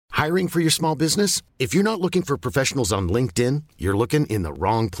Hiring for your small business? If you're not looking for professionals on LinkedIn, you're looking in the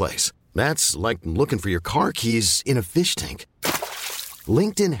wrong place. That's like looking for your car keys in a fish tank.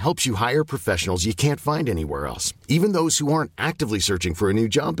 LinkedIn helps you hire professionals you can't find anywhere else, even those who aren't actively searching for a new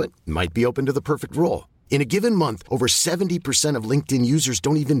job but might be open to the perfect role. In a given month, over 70% of LinkedIn users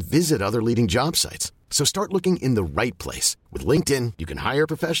don't even visit other leading job sites. So start looking in the right place. With LinkedIn, you can hire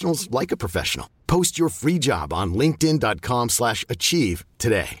professionals like a professional. Post your free job on linkedin.com/achieve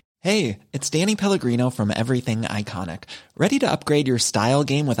today. Hey, it's Danny Pellegrino from Everything Iconic. Ready to upgrade your style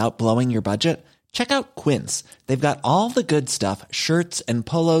game without blowing your budget? Check out Quince. They've got all the good stuff, shirts and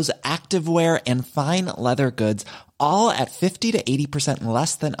polos, activewear, and fine leather goods, all at 50 to 80%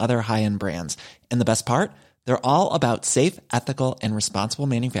 less than other high-end brands. And the best part? They're all about safe, ethical, and responsible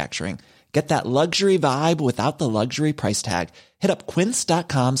manufacturing. Get that luxury vibe without the luxury price tag. Hit up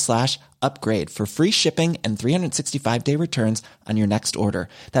quince.com/upgrade for free shipping and 365-day returns on your next order.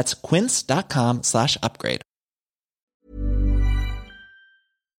 That's quince.com/upgrade.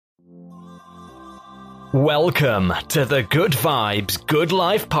 Welcome to the Good Vibes, Good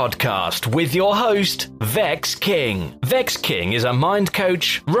Life podcast with your host, Vex King. Vex King is a mind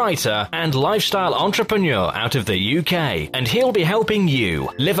coach, writer, and lifestyle entrepreneur out of the UK, and he'll be helping you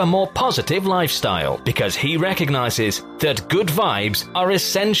live a more positive lifestyle because he recognizes that good vibes are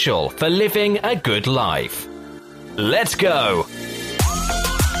essential for living a good life. Let's go!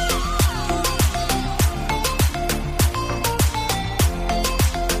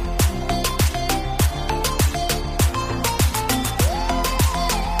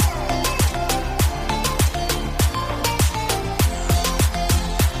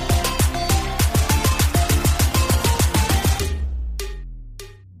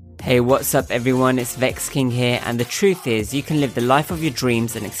 Hey, what's up everyone, it's Vex King here, and the truth is you can live the life of your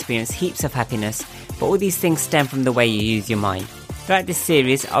dreams and experience heaps of happiness, but all these things stem from the way you use your mind. Throughout this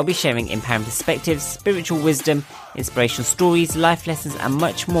series, I'll be sharing empowering perspectives, spiritual wisdom, inspirational stories, life lessons and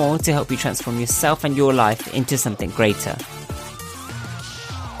much more to help you transform yourself and your life into something greater.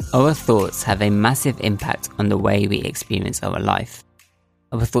 Our thoughts have a massive impact on the way we experience our life.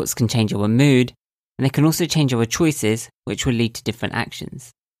 Our thoughts can change our mood, and they can also change our choices, which will lead to different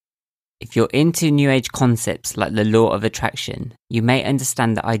actions. If you're into New Age concepts like the law of attraction, you may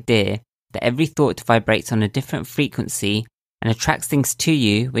understand the idea that every thought vibrates on a different frequency and attracts things to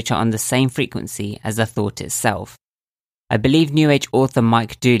you which are on the same frequency as the thought itself. I believe New Age author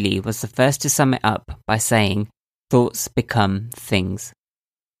Mike Dooley was the first to sum it up by saying, "Thoughts become things."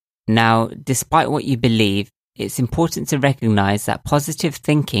 Now, despite what you believe, it's important to recognize that positive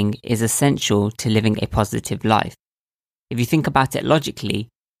thinking is essential to living a positive life. If you think about it logically,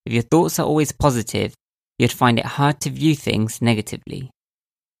 if your thoughts are always positive, you'd find it hard to view things negatively.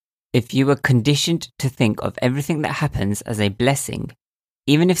 If you were conditioned to think of everything that happens as a blessing,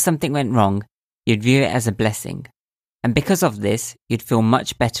 even if something went wrong, you'd view it as a blessing. And because of this, you'd feel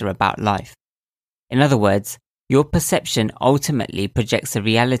much better about life. In other words, your perception ultimately projects the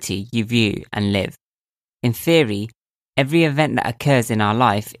reality you view and live. In theory, every event that occurs in our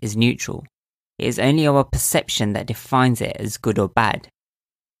life is neutral. It is only our perception that defines it as good or bad.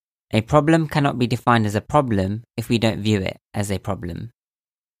 A problem cannot be defined as a problem if we don't view it as a problem.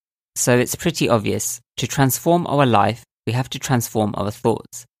 So it's pretty obvious, to transform our life, we have to transform our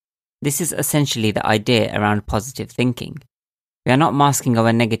thoughts. This is essentially the idea around positive thinking. We are not masking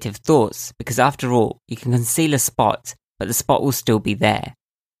our negative thoughts because after all, you can conceal a spot, but the spot will still be there.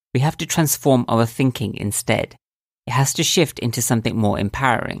 We have to transform our thinking instead. It has to shift into something more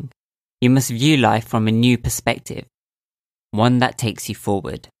empowering. You must view life from a new perspective, one that takes you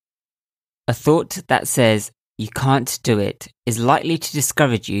forward. A thought that says, "you can't do it," is likely to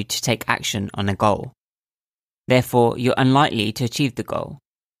discourage you to take action on a goal. Therefore, you're unlikely to achieve the goal.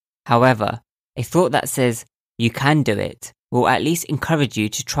 However, a thought that says, "you can do it," will at least encourage you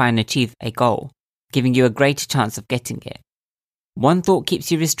to try and achieve a goal, giving you a greater chance of getting it. One thought keeps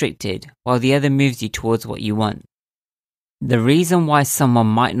you restricted, while the other moves you towards what you want. The reason why someone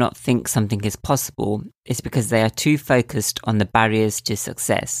might not think something is possible is because they are too focused on the barriers to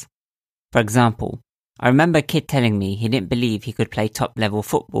success. For example, I remember a kid telling me he didn't believe he could play top-level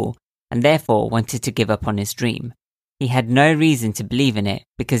football and therefore wanted to give up on his dream. He had no reason to believe in it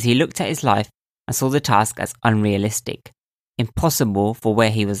because he looked at his life and saw the task as unrealistic, impossible for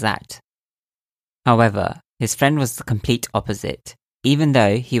where he was at. However, his friend was the complete opposite, even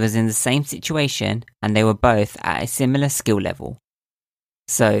though he was in the same situation and they were both at a similar skill level.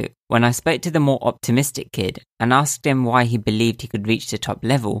 So, when I spoke to the more optimistic kid and asked him why he believed he could reach the top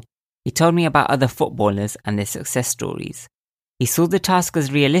level, he told me about other footballers and their success stories. He saw the task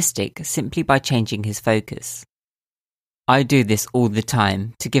as realistic simply by changing his focus. I do this all the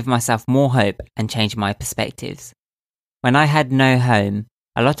time to give myself more hope and change my perspectives. When I had no home,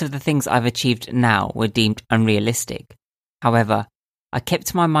 a lot of the things I've achieved now were deemed unrealistic. However, I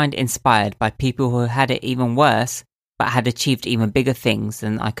kept my mind inspired by people who had it even worse, but had achieved even bigger things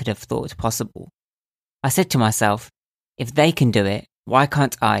than I could have thought possible. I said to myself, if they can do it, why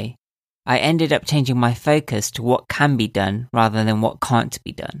can't I? I ended up changing my focus to what can be done rather than what can't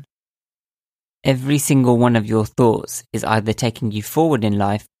be done. Every single one of your thoughts is either taking you forward in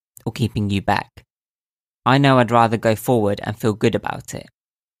life or keeping you back. I know I'd rather go forward and feel good about it.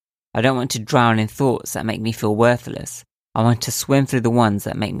 I don't want to drown in thoughts that make me feel worthless. I want to swim through the ones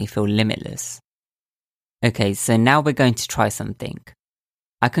that make me feel limitless. Okay, so now we're going to try something.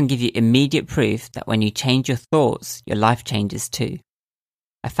 I can give you immediate proof that when you change your thoughts, your life changes too.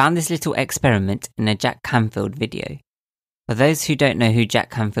 I found this little experiment in a Jack Canfield video. For those who don't know who Jack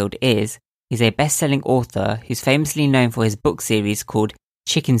Canfield is, he's a best-selling author who's famously known for his book series called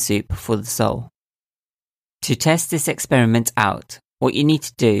Chicken Soup for the Soul. To test this experiment out, what you need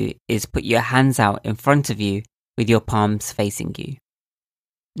to do is put your hands out in front of you with your palms facing you.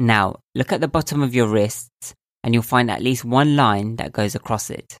 Now, look at the bottom of your wrists and you'll find at least one line that goes across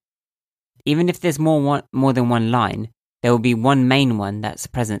it. Even if there's more than one line, there will be one main one that's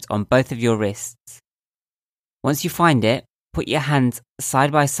present on both of your wrists. Once you find it, put your hands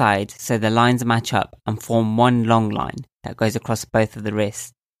side by side so the lines match up and form one long line that goes across both of the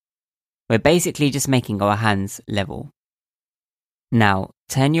wrists. We're basically just making our hands level. Now,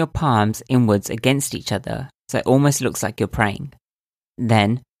 turn your palms inwards against each other so it almost looks like you're praying.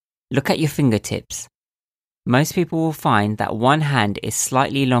 Then, look at your fingertips. Most people will find that one hand is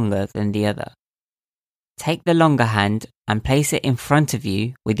slightly longer than the other. Take the longer hand and place it in front of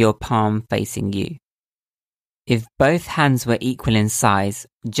you with your palm facing you. If both hands were equal in size,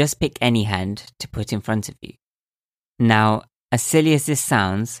 just pick any hand to put in front of you. Now, as silly as this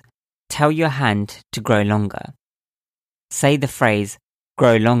sounds, tell your hand to grow longer. Say the phrase,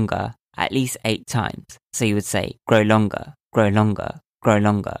 grow longer, at least 8 times. So you would say, grow longer, grow longer, grow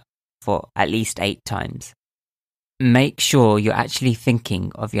longer, for at least 8 times. Make sure you're actually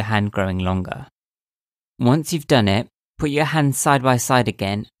thinking of your hand growing longer. Once you've done it, put your hands side by side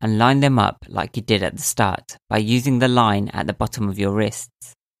again and line them up like you did at the start by using the line at the bottom of your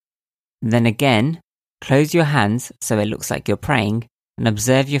wrists. Then again, close your hands so it looks like you're praying and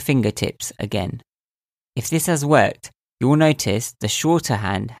observe your fingertips again. If this has worked, you will notice the shorter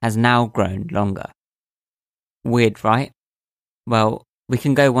hand has now grown longer. Weird, right? Well, we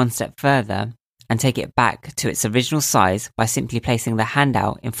can go one step further and take it back to its original size by simply placing the hand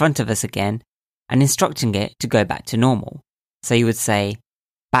out in front of us again and instructing it to go back to normal. So you would say,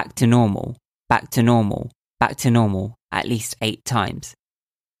 back to normal, back to normal, back to normal, at least 8 times.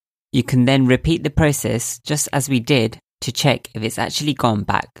 You can then repeat the process just as we did to check if it's actually gone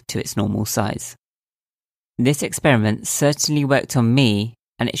back to its normal size. This experiment certainly worked on me,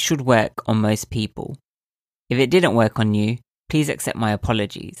 and it should work on most people. If it didn't work on you, please accept my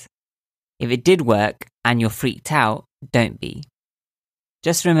apologies. If it did work and you're freaked out, don't be.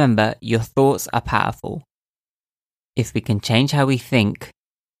 Just remember, your thoughts are powerful. If we can change how we think,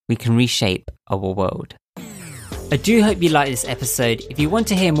 we can reshape our world. I do hope you like this episode. If you want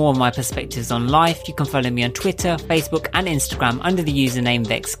to hear more of my perspectives on life, you can follow me on Twitter, Facebook and Instagram under the username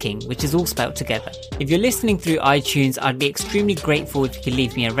VexKing, which is all spelled together. If you're listening through iTunes, I'd be extremely grateful if you could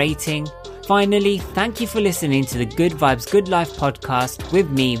leave me a rating. Finally, thank you for listening to the Good Vibes Good Life podcast with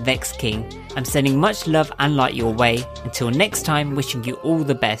me, VexKing. I'm sending much love and light your way. Until next time, wishing you all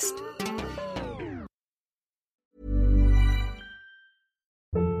the best.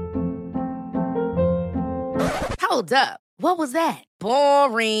 Hold up. What was that?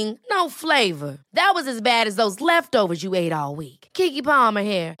 Boring. No flavor. That was as bad as those leftovers you ate all week. Keke Palmer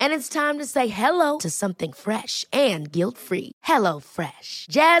here. And it's time to say hello to something fresh and guilt-free. Hello Fresh.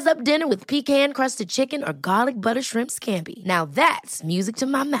 Jazz up dinner with pecan-crusted chicken or garlic butter shrimp scampi. Now that's music to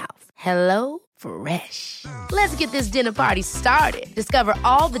my mouth. Hello Fresh. Let's get this dinner party started. Discover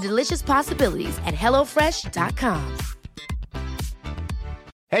all the delicious possibilities at HelloFresh.com.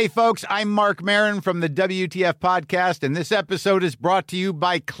 Hey, folks, I'm Mark Maron from the WTF Podcast, and this episode is brought to you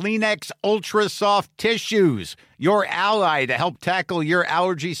by Kleenex Ultra Soft Tissues, your ally to help tackle your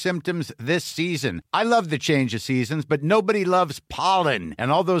allergy symptoms this season. I love the change of seasons, but nobody loves pollen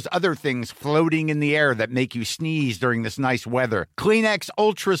and all those other things floating in the air that make you sneeze during this nice weather. Kleenex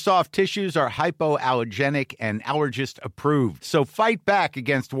Ultra Soft Tissues are hypoallergenic and allergist approved, so fight back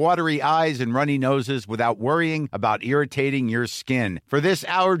against watery eyes and runny noses without worrying about irritating your skin. For this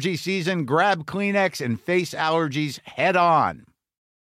allergy season, grab Kleenex and face allergies head on.